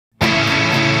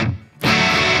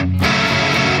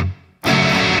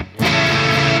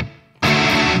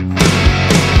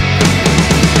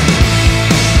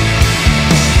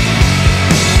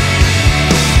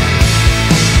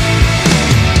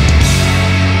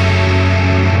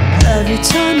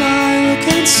time I look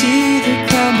and see the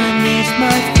ground beneath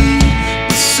my feet,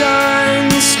 the sun,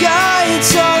 the sky,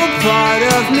 it's all a part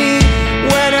of me.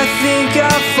 When I think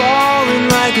I've fallen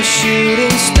like a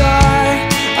shooting star,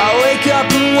 I wake up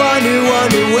and wonder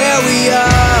where we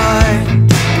are.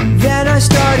 Then I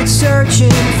started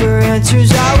searching for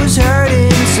answers. I was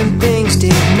hurting, some things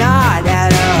did not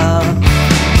add up.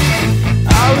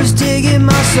 I was digging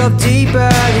myself deeper,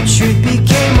 the truth